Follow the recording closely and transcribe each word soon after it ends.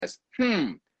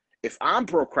if I'm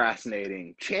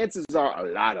procrastinating, chances are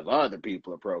a lot of other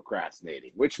people are procrastinating,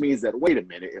 which means that, wait a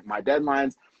minute, if my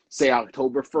deadline's say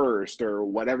October 1st or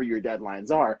whatever your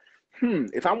deadlines are,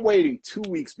 if I'm waiting 2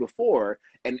 weeks before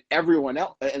and everyone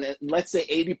else, and let's say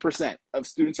 80% of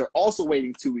students are also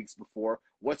waiting 2 weeks before,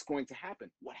 what's going to happen?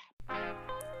 What happens?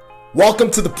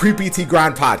 Welcome to the Pre-PT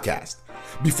Grind Podcast.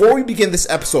 Before we begin this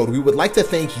episode, we would like to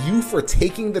thank you for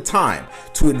taking the time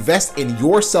to invest in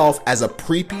yourself as a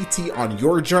pre-PT on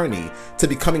your journey to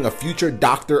becoming a future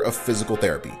doctor of physical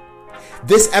therapy.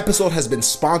 This episode has been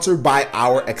sponsored by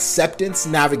our Acceptance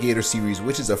Navigator series,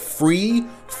 which is a free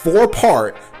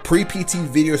 4-part pre-PT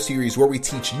video series where we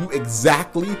teach you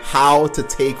exactly how to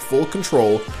take full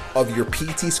control of your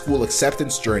PT school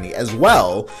acceptance journey, as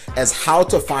well as how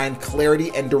to find clarity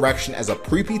and direction as a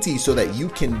pre-PT so that you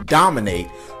can dominate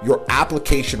your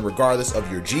application regardless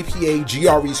of your GPA,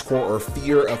 GRE score, or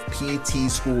fear of PT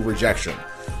school rejection.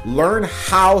 Learn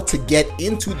how to get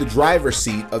into the driver's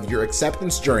seat of your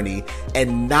acceptance journey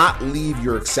and not leave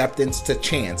your acceptance to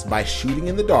chance by shooting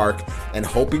in the dark and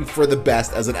hoping for the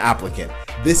best as an applicant.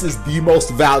 This is the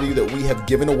most value that we have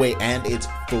given away, and it's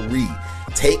free.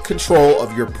 Take control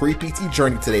of your pre-PT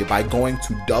journey today by going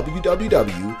to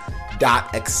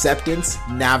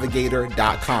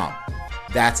www.acceptancenavigator.com.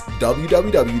 That's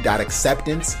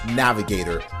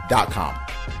www.acceptancenavigator.com.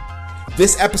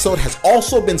 This episode has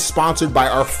also been sponsored by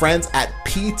our friends at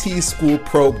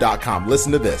ptschoolprobe.com.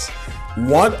 Listen to this.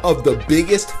 One of the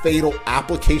biggest fatal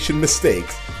application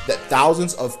mistakes that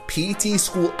thousands of PT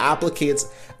school applicants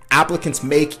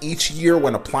make each year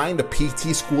when applying to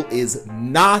PT school is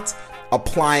not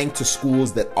applying to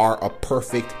schools that are a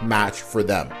perfect match for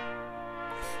them.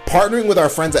 Partnering with our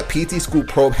friends at PT School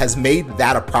Probe has made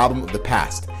that a problem of the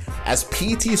past, as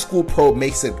PT School Probe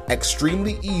makes it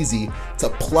extremely easy to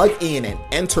plug in and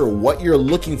enter what you're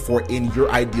looking for in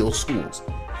your ideal schools.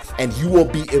 And you will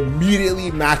be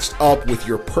immediately matched up with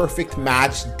your perfect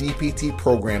match DPT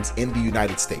programs in the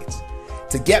United States.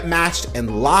 To get matched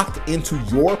and locked into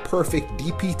your perfect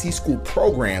DPT school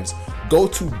programs, go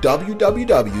to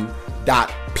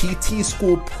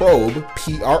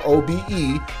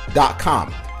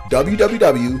www.ptschoolprobe.com,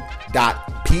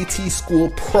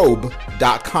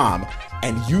 www.ptschoolprobe.com,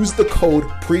 and use the code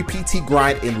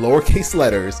PREPTGrind in lowercase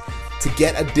letters to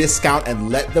get a discount and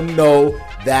let them know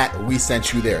that we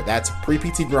sent you there. That's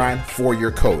PREPTGrind for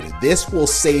your code. This will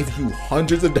save you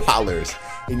hundreds of dollars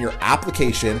in your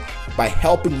application by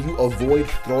helping you avoid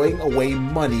throwing away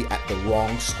money at the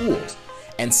wrong schools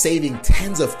and saving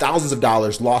tens of thousands of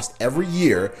dollars lost every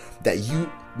year that you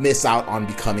miss out on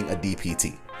becoming a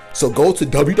DPT. So go to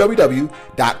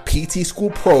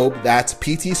www.ptschoolprobe, that's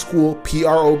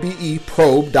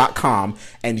ptschoolprobe.com,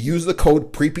 and use the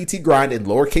code PREPTGrind in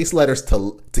lowercase letters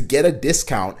to get a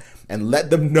discount and let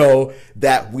them know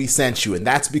that we sent you. And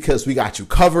that's because we got you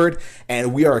covered,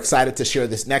 and we are excited to share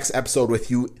this next episode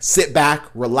with you. Sit back,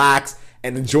 relax,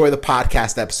 and enjoy the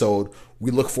podcast episode.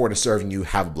 We look forward to serving you.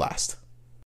 Have a blast.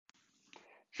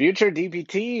 Future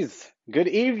DPTs, good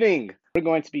evening. We're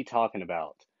going to be talking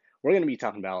about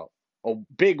a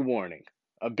big warning.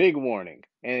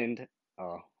 And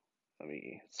let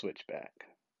me switch back.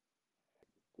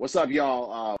 What's up,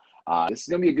 y'all? This is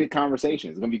gonna be a good conversation.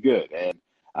 It's gonna be good. And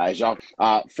as y'all,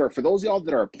 for those of y'all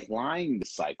that are applying the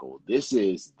cycle, this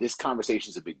conversation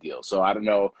is a big deal. So I don't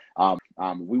know.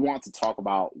 We want to talk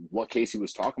about what Casey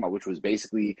was talking about, which was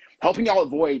basically helping y'all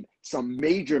avoid some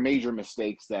major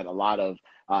mistakes that a lot of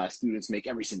students make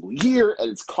every single year,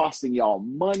 and it's costing y'all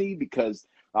money because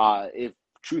if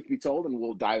truth be told, and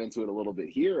we'll dive into it a little bit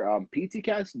here,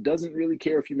 PTCast doesn't really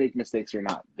care if you make mistakes or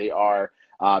not. They are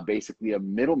basically a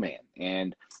middleman,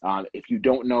 and if you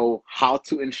don't know how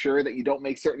to ensure that you don't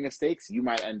make certain mistakes, you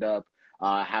might end up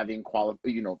having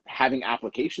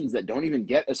applications that don't even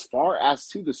get as far as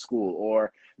to the school,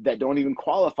 or that don't even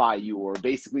qualify you, or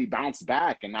basically bounce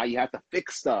back, and now you have to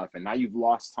fix stuff, and now you've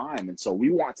lost time. And so we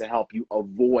want to help you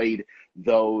avoid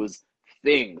those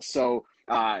things. So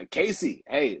Casey,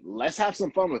 hey, let's have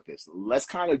some fun with this. Let's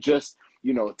kind of just,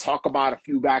 talk about a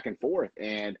few back and forth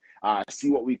and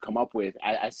see what we come up with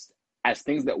as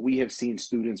things that we have seen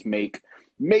students make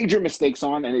major mistakes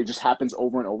on, and it just happens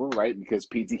over and over, right? Because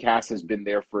PTCast has been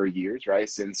there for years, right?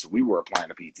 Since we were applying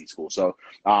to PT school. So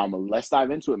let's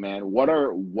dive into it, man. What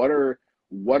are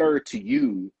to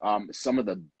you some of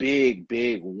the big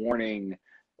warning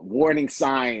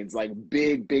signs, like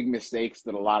big mistakes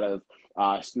that a lot of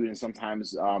students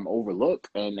sometimes overlook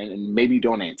and maybe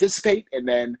don't anticipate, and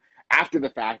then after the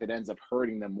fact, it ends up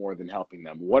hurting them more than helping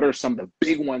them. What are some of the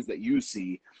big ones that you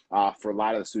see for a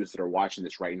lot of the students that are watching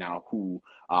this right now who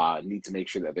need to make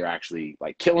sure that they're actually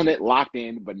like killing it, locked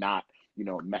in, but not,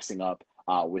 messing up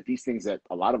with these things that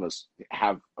a lot of us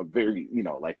have a very,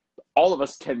 like all of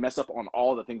us can mess up on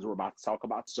all the things we're about to talk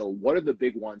about. So what are the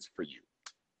big ones for you?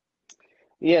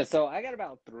 Yeah, so I got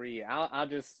about three. I'll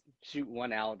just shoot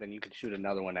one out, then you can shoot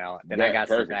another one out. Then I Yeah, got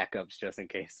some perfect. backups just in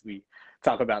case we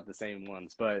talk about the same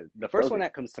ones. But the first one Perfect.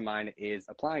 that comes to mind is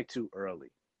applying too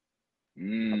early.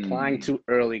 Applying Mm, too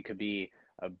early could be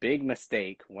a big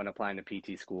mistake when applying to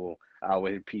PT school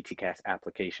with a PTCAS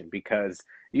application, because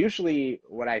usually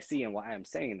what I see and why I'm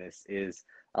saying this is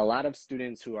a lot of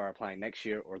students who are applying next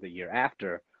year or the year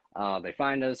after, they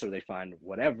find us or they find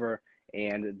whatever,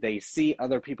 and they see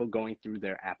other people going through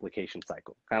their application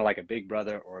cycle, kind of like a big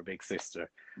brother or a big sister,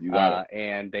 you got it.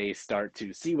 and they start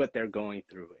to see what they're going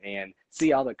through and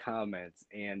see all the comments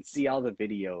and see all the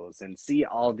videos and see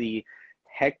all the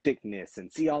hecticness and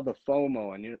see all the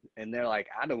FOMO, and they're like,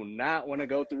 I do not want to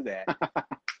go through that.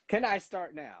 Can I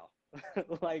start now?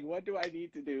 Like, what do I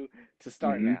need to do to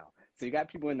start Mm-hmm. now? So you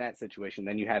got people in that situation.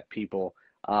 Then you have people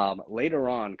later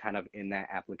on, kind of in that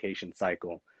application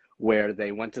cycle, where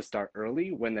they want to start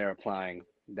early when they're applying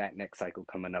that next cycle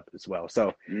coming up as well.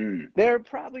 So Mm, they're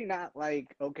probably not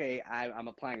like, okay, I'm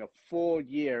applying a full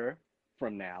year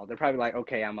from now. They're probably like,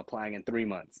 okay, I'm applying in 3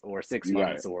 months or six you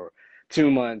got months it. or 2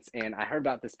 months. And I heard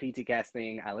about this PTCast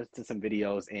thing. I listened to some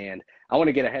videos and I want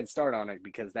to get a head start on it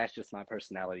because that's just my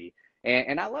personality.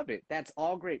 And I love it. That's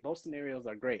all great. Both scenarios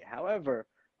are great. However,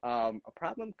 a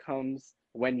problem comes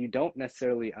when you don't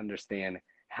necessarily understand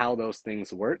how those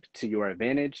things work to your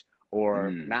advantage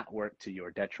or Mm, not work to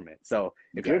your detriment. So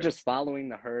you if you're got it. just following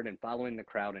the herd and following the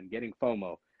crowd and getting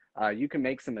FOMO, you can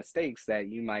make some mistakes that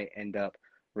you might end up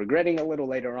regretting a little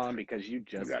later on because you You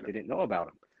just got it. didn't know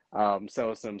about them.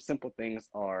 So some simple things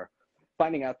are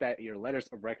finding out that your letters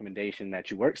of recommendation that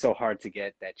you worked so hard to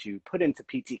get, that you put into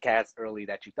PTCAS early,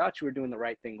 that you thought you were doing the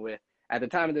right thing with, at the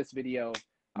time of this video,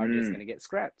 are just going Mm, to get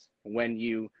scrapped when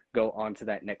you go on to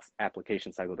that next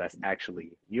application cycle that's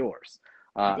actually yours.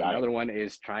 you got it. Another one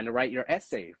is trying to write your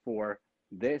essay for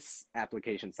this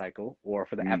application cycle or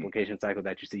for the Mm, application cycle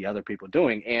that you see other people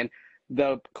doing. And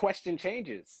the question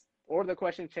changes, or the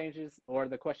question changes, or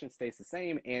the question stays the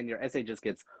same, and your essay just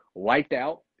gets wiped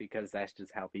out because that's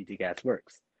just how PTCAS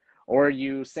works. Or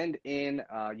you send in,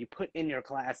 you put in your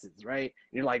classes, right?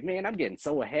 And you're like, man, I'm getting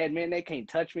so ahead, man. They can't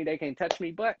touch me. They can't touch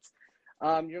me. But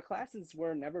your classes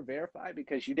were never verified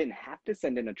because you didn't have to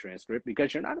send in a transcript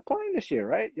because you're not applying this year,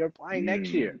 right? You're applying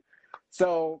next year. mm,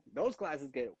 So those classes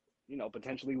get,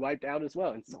 potentially wiped out as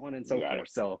well, and so on and you so got it. forth.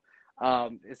 So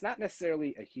it's not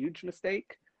necessarily a huge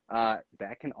mistake.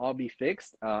 That can all be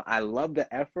fixed. I love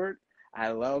the effort. I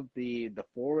love the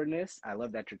forwardness. I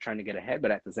love that you're trying to get ahead,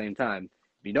 but at the same time,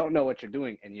 if you don't know what you're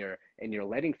doing and you're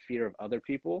letting fear of other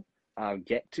people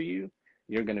get to you,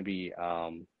 you're going to be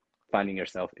finding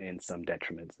yourself in some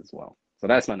detriments as well. So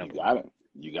that's my You number one. got it.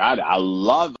 You got it. I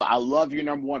love your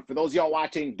number one. For those of y'all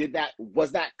watching,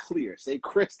 was that clear? Say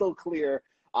crystal clear.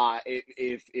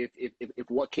 If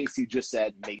what Casey just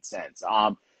said made sense.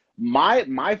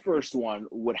 My first one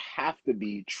would have to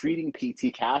be treating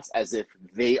PTCAS as if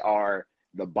they are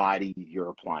the body you're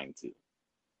applying to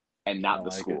and I not the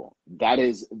like it. school. That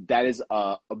is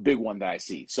a big one that I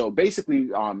see. So basically,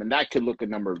 and that could look a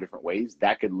number of different ways.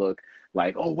 That could look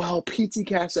like, oh well,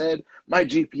 PTCAS said my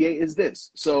GPA is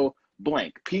this, so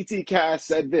blank. PTCAS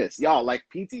said this, y'all. Like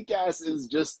PTCAS is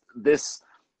just this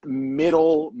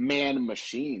middleman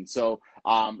machine. So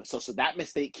that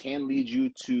mistake can lead you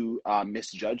to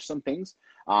misjudge some things.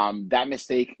 That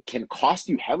mistake can cost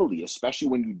you heavily, especially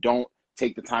when you don't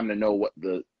take the time to know what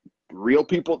the real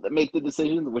people that make the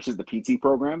decisions, which is the PT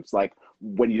programs, like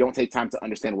when you don't take time to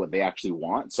understand what they actually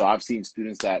want. So I've seen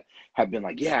students that have been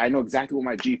like, yeah, I know exactly what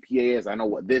my GPA is. I know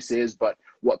what this is. But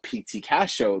what PT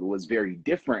Cash showed was very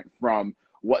different from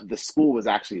what the school was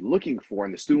actually looking for.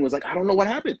 And the student was like, I don't know what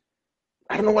happened.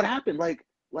 I don't know what happened. Like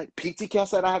PT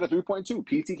Cast said I had a 3.2.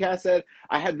 PT Cast said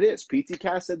I had this. PT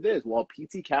Cast said this. Well,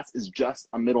 PT Cast is just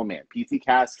a middleman. PT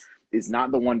Cast is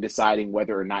not the one deciding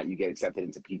whether or not you get accepted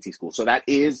into PT school. So that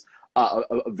is a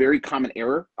very common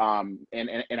error. And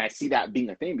I see that being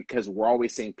a thing because we're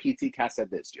always saying PT Cast said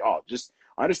this. Y'all just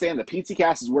understand the PT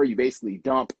Cast is where you basically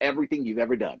dump everything you've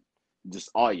ever done. Just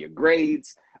all your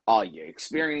grades, all your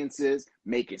experiences,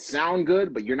 make it sound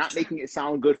good, but you're not making it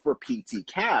sound good for PT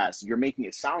Cast. You're making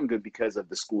it sound good because of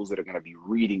the schools that are going to be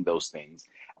reading those things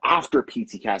after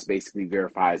PT Cast basically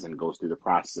verifies and goes through the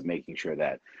process of making sure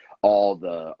that all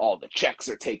the checks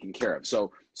are taken care of.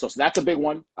 So that's a big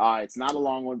one. It's not a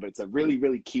long one, but it's a really,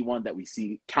 really key one that we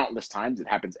see countless times. It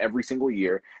happens every single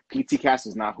year. PTCast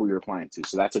is not who you're applying to.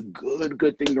 So that's a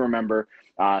good thing to remember,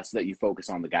 so that you focus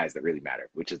on the guys that really matter,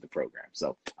 which is the program.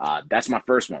 So that's my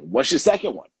first one. What's your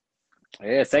second one?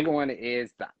 Yeah, second one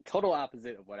is the total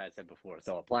opposite of what I said before.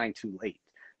 So applying too late.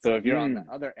 So if you're on the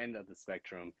other end of the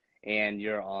spectrum and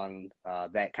you're on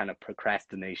that kind of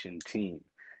procrastination team,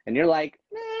 and you're like,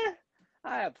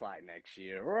 I apply next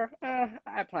year, or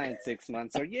I apply in 6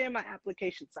 months, or yeah, my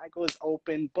application cycle is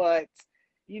open, but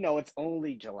it's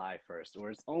only July 1st, or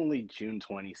it's only June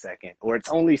 22nd, or it's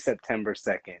only September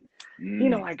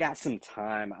 2nd. I got some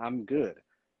time, I'm good.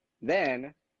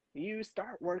 Then you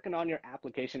start working on your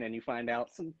application and you find out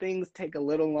some things take a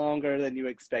little longer than you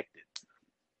expected.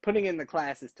 Putting in the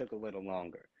classes took a little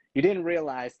longer. You didn't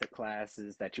realize the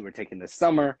classes that you were taking this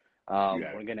summer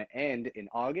were going to end in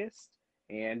August,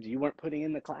 and you weren't putting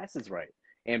in the classes right.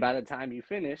 And by the time you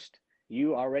finished,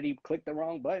 you already clicked the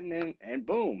wrong button, and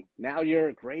boom, now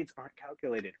your grades aren't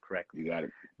calculated correctly. You got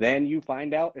it. Then you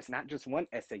find out it's not just one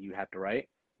essay you have to write,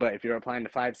 but if you're applying to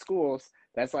 5 schools,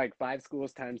 that's like 5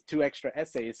 schools times 2 extra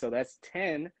essays. So that's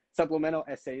 10 supplemental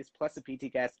essays plus a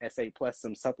PTCast essay plus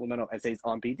some supplemental essays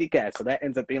on PTCast. So that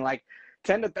ends up being like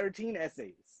 10 to 13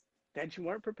 essays that you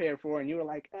weren't prepared for. And you were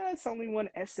like, it's only one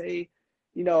essay.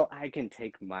 I can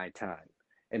take my time.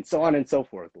 And so on and so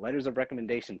forth. Letters of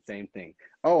recommendation, same thing.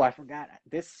 Oh, I forgot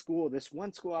this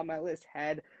one school on my list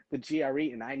had the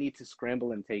GRE and I need to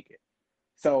scramble and take it.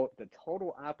 So the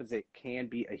total opposite can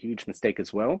be a huge mistake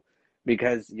as well,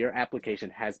 because your application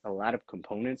has a lot of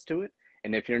components to it.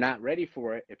 And if you're not ready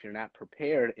for it, if you're not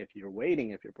prepared, if you're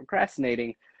waiting, if you're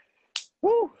procrastinating,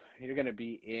 you're going to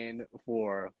be in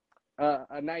for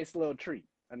a nice little treat.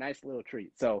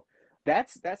 So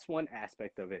that's one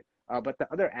aspect of it. But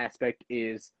the other aspect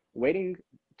is waiting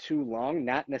too long,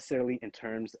 not necessarily in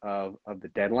terms of the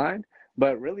deadline,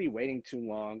 but really waiting too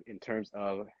long in terms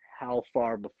of how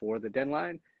far before the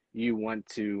deadline you want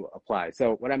to apply.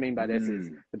 So what I mean by this is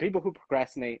the people who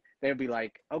procrastinate, they'll be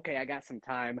like, okay, I got some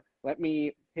time. Let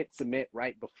me hit submit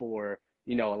right before,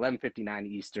 11:59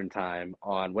 Eastern time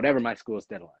on whatever my school's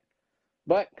deadline.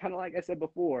 But kind of like I said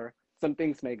before, some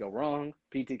things may go wrong.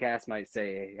 PTCast might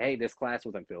say, hey, this class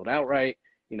wasn't filled out right.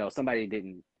 Somebody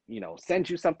didn't, send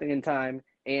you something in time.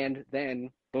 And then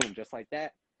boom, just like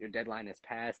that, your deadline is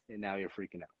passed and now you're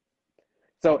freaking out.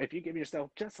 So if you give yourself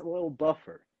just a little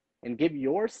buffer and give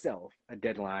yourself a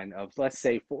deadline of, let's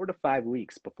say, 4 to 5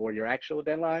 weeks before your actual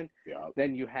deadline,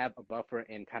 then you have a buffer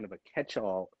and kind of a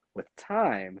catch-all with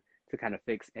time to kind of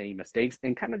fix any mistakes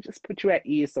and kind of just put you at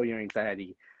ease so your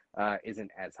anxiety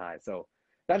isn't as high. So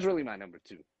that's really my number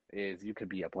 2, is you could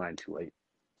be applying too late.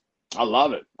 I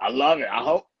love it.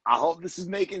 I hope this is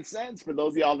making sense for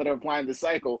those of y'all that are applying the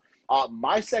cycle.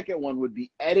 My second one would be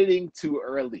editing too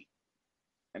early.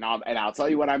 And I'll tell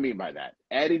you what I mean by that.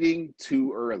 Editing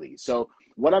too early. So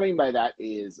what I mean by that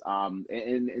is,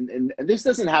 and this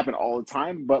doesn't happen all the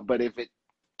time, but if it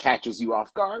catches you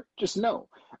off guard, just know.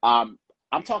 I'm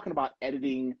talking about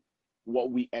editing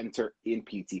what we enter in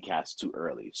PTCast too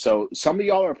early. So some of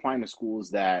y'all are applying to schools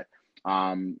that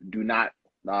do not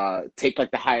take like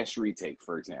the highest retake,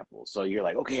 for example. So you're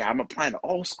like, okay, I'm applying to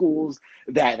all schools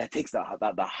that takes the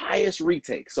highest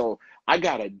retake. So I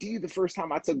got a D the first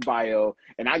time I took bio,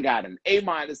 and I got an A-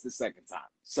 the second time.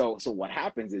 So what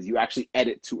happens is you actually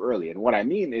edit too early. And what I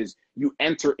mean is you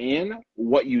enter in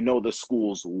what the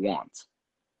schools want.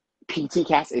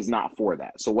 PTCast is not for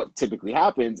that. So what typically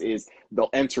happens is they'll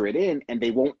enter it in and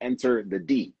they won't enter the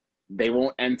D. They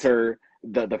won't enter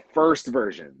the first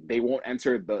version. They won't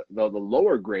enter the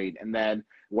lower grade. And then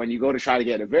when you go to try to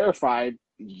get it verified,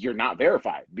 you're not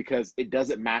verified because it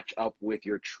doesn't match up with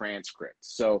your transcript.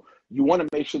 So you want to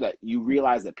make sure that you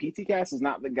realize that PTCast is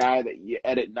not the guy that you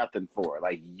edit nothing for.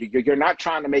 Like you're not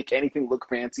trying to make anything look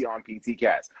fancy on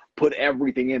PTCast. Put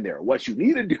everything in there. What you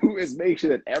need to do is make sure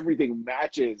that everything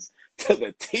matches to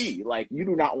the T. Like you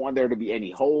do not want there to be any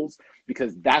holes,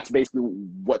 because that's basically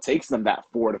what takes them that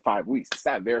 4 to 5 weeks. It's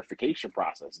that verification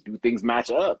process. Do things match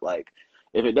up? Like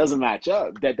if it doesn't match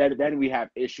up, then we have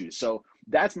issues. So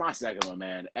that's my second one,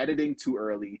 man. Editing too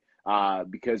early,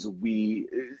 because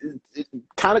it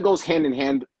kind of goes hand in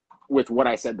hand with what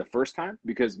I said the first time,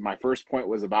 because my first point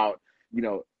was about,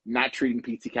 not treating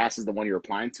PTCast as the one you're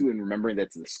applying to and remembering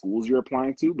that's the schools you're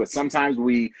applying to. But sometimes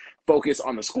we focus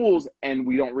on the schools and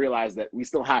we don't realize that we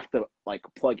still have to like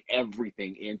plug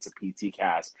everything into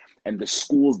PTCast, and the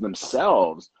schools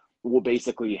themselves will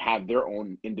basically have their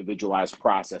own individualized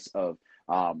process of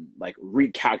like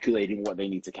recalculating what they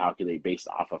need to calculate based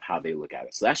off of how they look at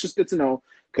it. So that's just good to know,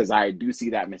 because I do see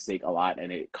that mistake a lot,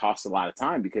 and it costs a lot of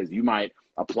time, because you might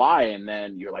apply and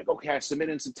then you're like, okay, I submit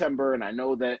in September, and I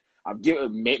know that I've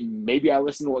given, maybe I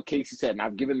listened to what Casey said, and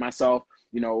I've given myself,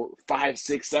 5,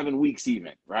 6, 7 weeks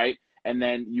even, right? And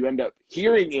then you end up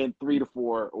hearing in 3 to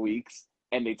 4 weeks,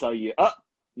 and they tell you, oh,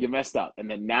 you messed up.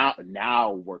 And then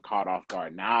now we're caught off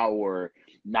guard. Now we're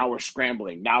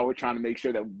scrambling. Now we're trying to make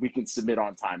sure that we can submit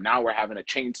on time. Now we're having to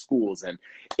change schools, and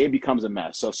it becomes a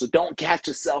mess. So don't catch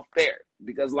yourself there,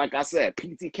 because like I said,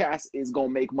 PTCast is going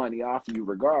to make money off you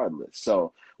regardless.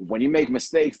 So when you make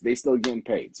mistakes, they still getting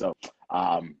paid. So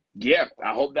yeah,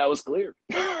 I hope that was clear.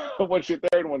 What's your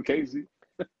third one, Casey?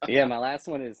 Yeah, my last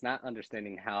one is not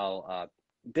understanding how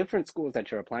different schools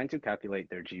that you're applying to calculate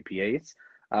their GPAs,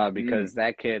 because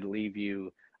that could leave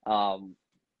you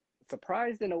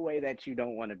surprised in a way that you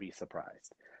don't want to be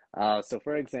surprised. So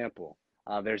for example,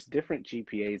 there's different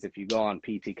GPAs. If you go on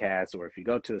PTCast or if you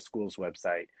go to a school's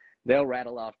website, they'll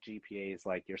rattle off GPAs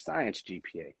like your science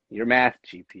GPA, your math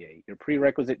GPA, your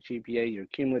prerequisite GPA, your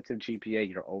cumulative GPA,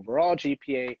 your overall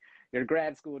GPA, your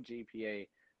grad school GPA,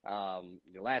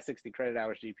 your last 60 credit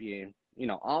hours GPA,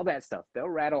 all that stuff. They'll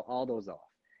rattle all those off.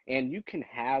 And you can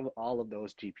have all of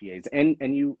those GPAs,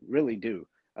 and you really do,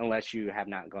 unless you have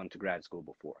not gone to grad school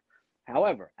before.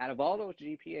 However, out of all those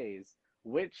GPAs,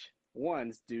 which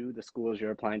ones do the schools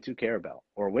you're applying to care about,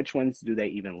 or which ones do they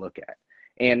even look at?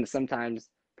 And sometimes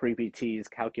pre-PTs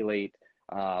calculate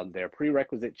their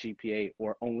prerequisite GPA,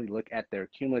 or only look at their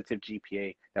cumulative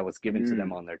GPA that was given to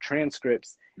them on their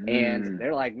transcripts. And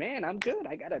they're like, man, I'm good.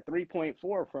 I got a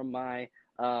 3.4 from my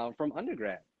from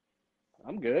undergrad.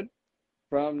 I'm good.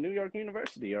 From New York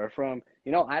University, or from,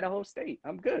 Idaho State.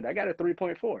 I'm good. I got a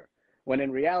 3.4. When in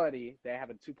reality, they have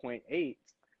a 2.8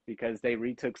 because they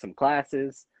retook some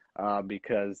classes,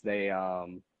 because they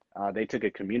took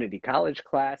a community college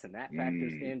class, and that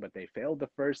factors in, but they failed the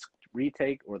first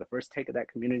retake or the first take of that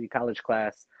community college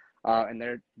class, and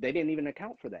they didn't even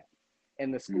account for that.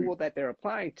 And the school that they're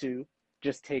applying to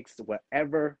just takes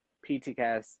whatever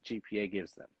PTCast GPA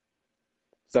gives them.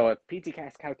 So if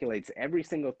PTCast calculates every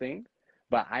single thing,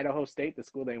 but Idaho State, the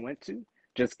school they went to,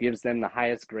 just gives them the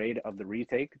highest grade of the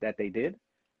retake that they did,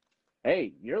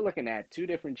 hey, you're looking at 2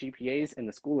 different GPAs, and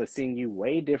the school is seeing you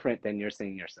way different than you're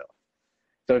seeing yourself.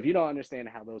 So if you don't understand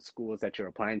how those schools that you're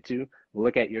applying to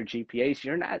look at your GPAs,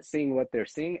 you're not seeing what they're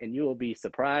seeing, and you will be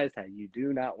surprised how you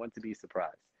do not want to be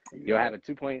surprised. You'll have a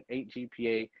 2.8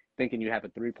 GPA thinking you have a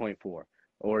 3.4,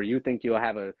 or you think you'll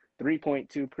have a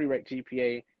 3.2 prereq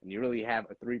GPA, and you really have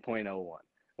a 3.01.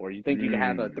 Or you think you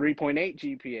have a 3.8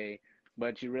 GPA,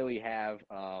 but you really have,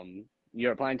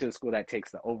 you're applying to a school that takes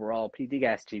the overall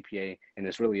PTCast GPA, and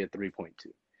it's really a 3.2.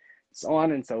 So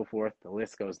on and so forth. The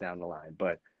list goes down the line.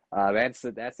 But that's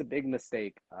a big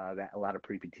mistake that a lot of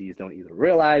pre-PTs don't either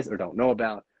realize or don't know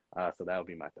about. So that would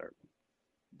be my third.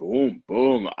 Boom,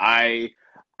 boom.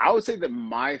 I would say that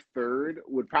my third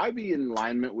would probably be in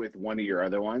alignment with one of your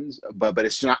other ones, but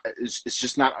it's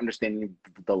just not understanding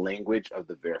the language of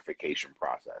the verification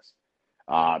process,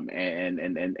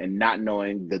 and not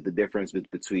knowing the difference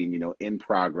between in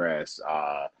progress,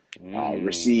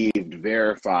 received,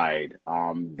 verified.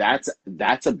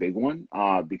 That's a big one,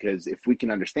 because if we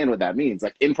can understand what that means,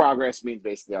 like in progress means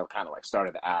basically I've kind of like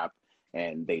started the app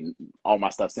and all my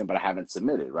stuff's in, but I haven't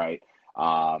submitted, right?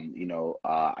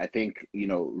 I think,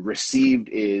 received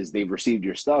is they've received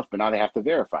your stuff, but now they have to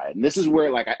verify it. And this is where,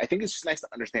 like, I think it's just nice to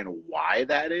understand why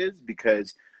that is,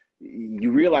 because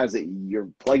you realize that you're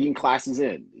plugging classes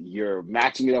in, you're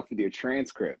matching it up with your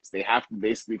transcripts. They have to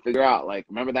basically figure out, like,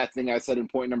 remember that thing I said in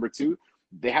point number 2?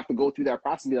 They have to go through that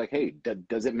process and be like, hey,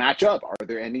 does it match up? Are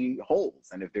there any holes?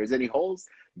 And if there's any holes,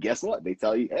 guess what? They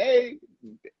tell you, hey,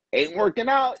 ain't working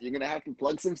out. You're going to have to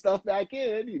plug some stuff back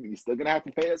in. You're still going to have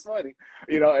to pay us money,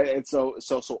 And so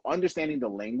understanding the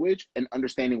language and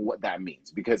understanding what that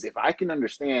means, because if I can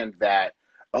understand that,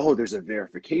 oh, there's a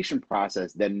verification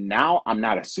process, then now I'm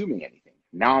not assuming anything.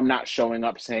 Now I'm not showing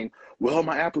up saying, well,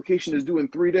 my application is due in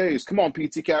 3 days. Come on,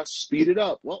 PTCast, speed it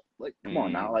up. Well, like, come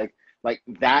on now. Like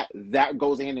that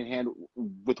goes hand in hand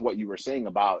with what you were saying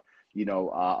about,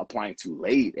 applying too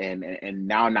late and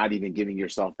now not even giving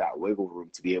yourself that wiggle room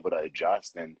to be able to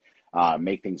adjust and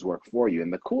make things work for you.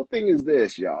 And the cool thing is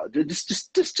this, y'all,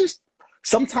 just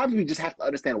sometimes we just have to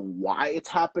understand why it's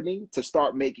happening to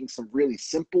start making some really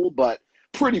simple but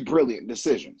pretty brilliant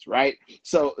decisions, right?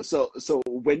 So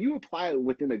when you apply it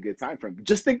within a good time frame,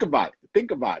 just think about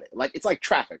it. Like, it's like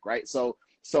traffic, right? So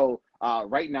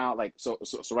right now,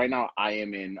 right now I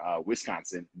am in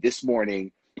Wisconsin. This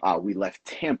morning we left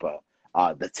Tampa.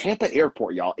 The Tampa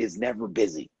airport, y'all, is never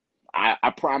busy.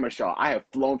 I promise y'all, I have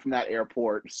flown from that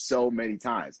airport so many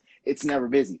times. It's never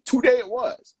busy. Today it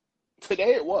was.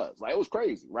 Like, it was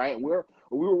crazy, right? And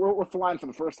we're flying for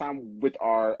the first time with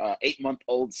our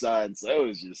 8-month-old son,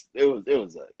 so it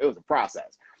was a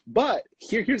process. But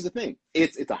here's the thing: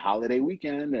 it's a holiday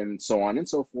weekend and so on and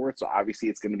so forth. So obviously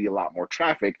it's going to be a lot more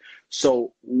traffic.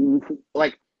 So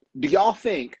like, do y'all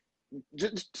think?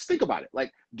 Just think about it.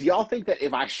 Like, do y'all think that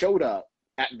if I showed up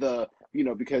at the,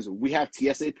 because we have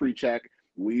TSA pre-check,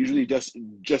 we usually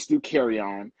just do carry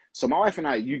on. So my wife and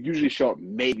I, you usually show up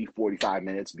maybe 45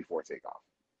 minutes before takeoff,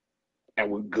 and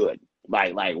we're good.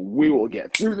 Like we will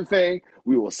get through the thing,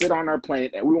 we will sit on our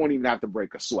plane, and we won't even have to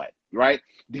break a sweat, right?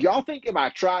 Do y'all think if I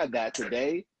tried that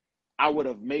today, I would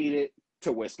have made it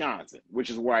to Wisconsin, which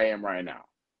is where I am right now?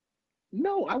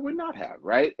 No, I would not have,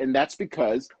 right? And that's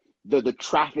because the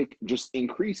traffic just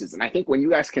increases. And I think when you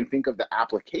guys can think of the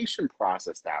application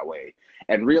process that way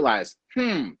and realize,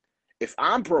 if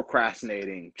I'm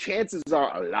procrastinating, chances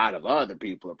are a lot of other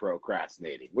people are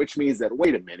procrastinating, which means that,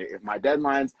 wait a minute, if my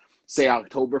deadlines say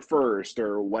October 1st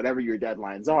or whatever your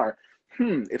deadlines are,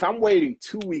 if I'm waiting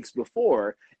 2 weeks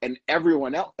before and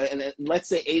everyone else, and let's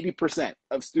say 80%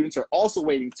 of students are also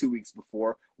waiting 2 weeks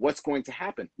before, what's going to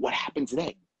happen? What happened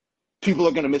today? People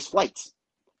are going to miss flights.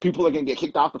 People are going to get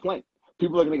kicked off the plane.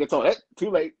 People are going to get told, hey,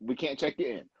 too late, we can't check you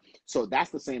in. So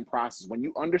that's the same process. When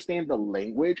you understand the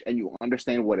language and you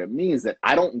understand what it means, that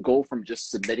I don't go from just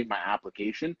submitting my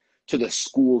application to the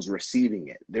schools receiving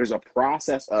it. There's a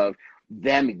process of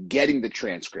them getting the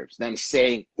transcripts, them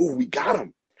saying, oh, we got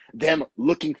them. Them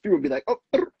looking through and be like, oh,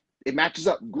 it matches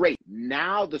up. Great.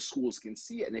 Now the schools can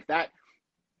see it. And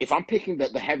if I'm picking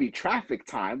the heavy traffic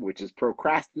time, which is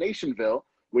procrastinationville,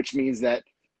 which means that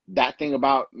thing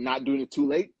about not doing it too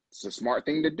late, it's a smart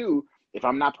thing to do. If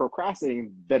I'm not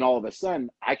procrastinating, then all of a sudden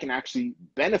I can actually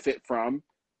benefit from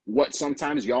what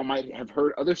sometimes y'all might have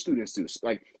heard other students do.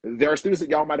 Like, there are students that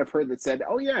y'all might have heard that said,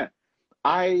 oh yeah,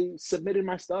 I submitted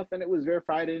my stuff and it was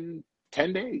verified in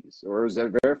 10 days or it was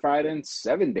verified in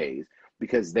 7 days,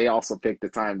 because they also picked a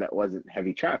time that wasn't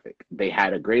heavy traffic. They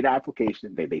had a great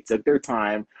application. They took their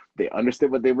time. They understood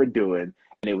what they were doing,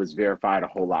 and it was verified a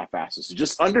whole lot faster. So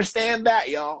just understand that,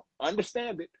 y'all.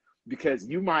 Understand it, because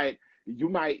you might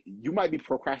be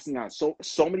procrastinating on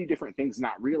so many different things,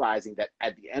 not realizing that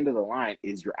at the end of the line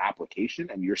is your application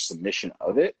and your submission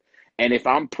of it. And if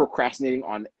I'm procrastinating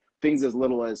on things as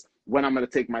little as when I'm going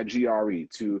to take my GRE,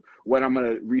 to when I'm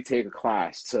going to retake a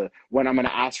class, to when I'm going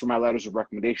to ask for my letters of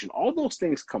recommendation, all those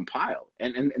things compile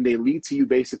and they lead to you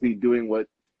basically doing what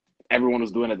everyone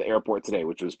was doing at the airport today,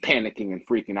 which was panicking and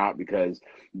freaking out because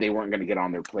they weren't going to get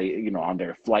on their on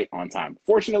their flight on time.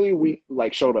 Fortunately, we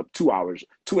showed up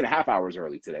 2.5 hours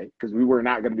early today, because we were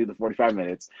not going to do the 45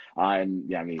 minutes. And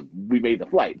yeah, I mean, we made the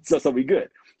flight, so we good.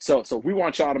 So we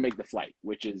want y'all to make the flight,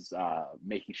 which is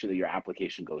making sure that your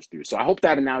application goes through. So I hope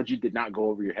that analogy did not go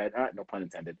over your head. No pun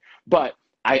intended. But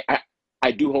I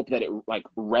do hope that it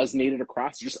resonated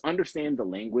across. Just understand the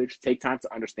language. Take time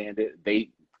to understand it.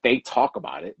 They talk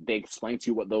about it. They explain to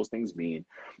you what those things mean.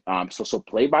 So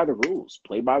play by the rules.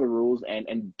 Play by the rules,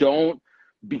 and don't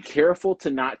be careful to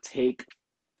not take.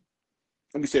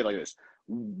 Let me say it like this: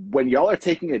 when y'all are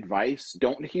taking advice,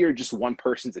 don't hear just one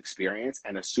person's experience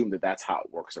and assume that that's how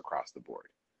it works across the board,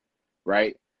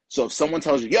 right? So if someone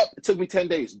tells you, "Yep, it took me 10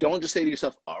 days," don't just say to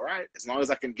yourself, "All right, as long as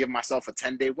I can give myself a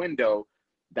 10-day window."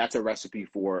 That's a recipe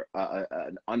for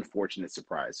an unfortunate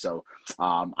surprise. So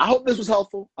I hope this was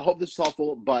helpful.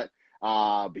 But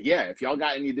yeah, if y'all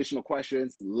got any additional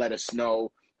questions, let us know.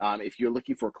 If you're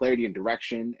looking for clarity and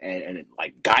direction and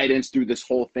guidance through this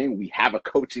whole thing, we have a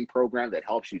coaching program that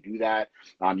helps you do that.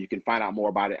 You can find out more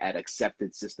about it at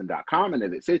acceptancesystem.com. And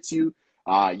if it fits you,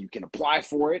 you can apply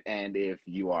for it. And if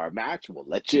you are matched, we'll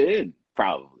let you in,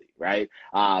 probably. Right.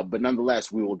 But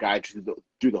nonetheless, we will guide you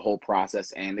through the whole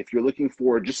process. And if you're looking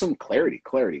for just some clarity,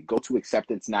 go to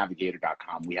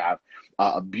acceptancenavigator.com. We have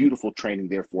a beautiful training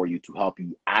there for you to help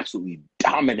you absolutely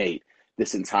dominate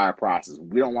this entire process.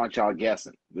 We don't want y'all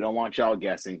guessing. You don't want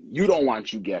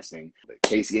you guessing.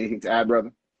 Casey, anything to add,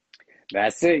 brother?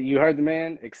 That's it. You heard the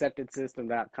man.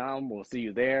 Acceptancesystem.com. We'll see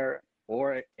you there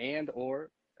or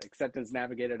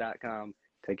acceptancenavigator.com.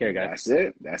 Take care, guys.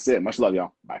 That's it. Much love,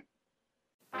 y'all. Bye.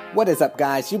 What is up,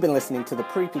 guys? You've been listening to the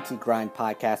Pre-PT Grind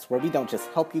podcast, where we don't just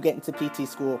help you get into PT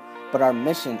school, but our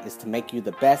mission is to make you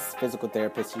the best physical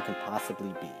therapist you can possibly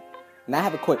be. And I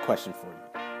have a quick question for you.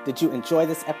 Did you enjoy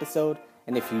this episode?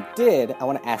 And if you did, I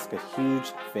want to ask a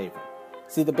huge favor.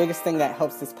 See, the biggest thing that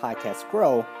helps this podcast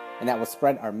grow and that will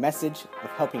spread our message of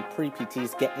helping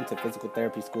pre-PTs get into physical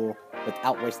therapy school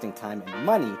without wasting time and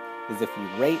money is if you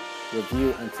rate,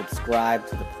 review, and subscribe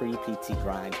to the Pre-PT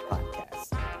Grind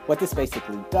podcast. What this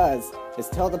basically does is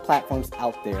tell the platforms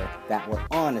out there that we're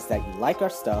on is that you like our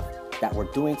stuff, that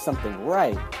we're doing something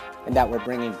right, and that we're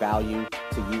bringing value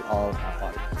to you all, our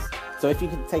audience. So if you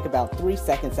can take about 3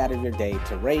 seconds out of your day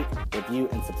to rate, review,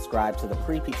 and subscribe to the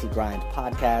Pre-PT Grind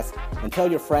podcast and tell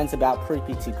your friends about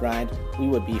Pre-PT Grind, we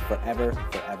would be forever,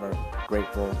 forever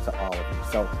grateful to all of you.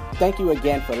 So thank you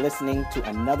again for listening to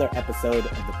another episode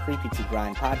of the Pre-PT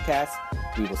Grind podcast.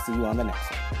 We will see you on the next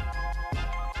one.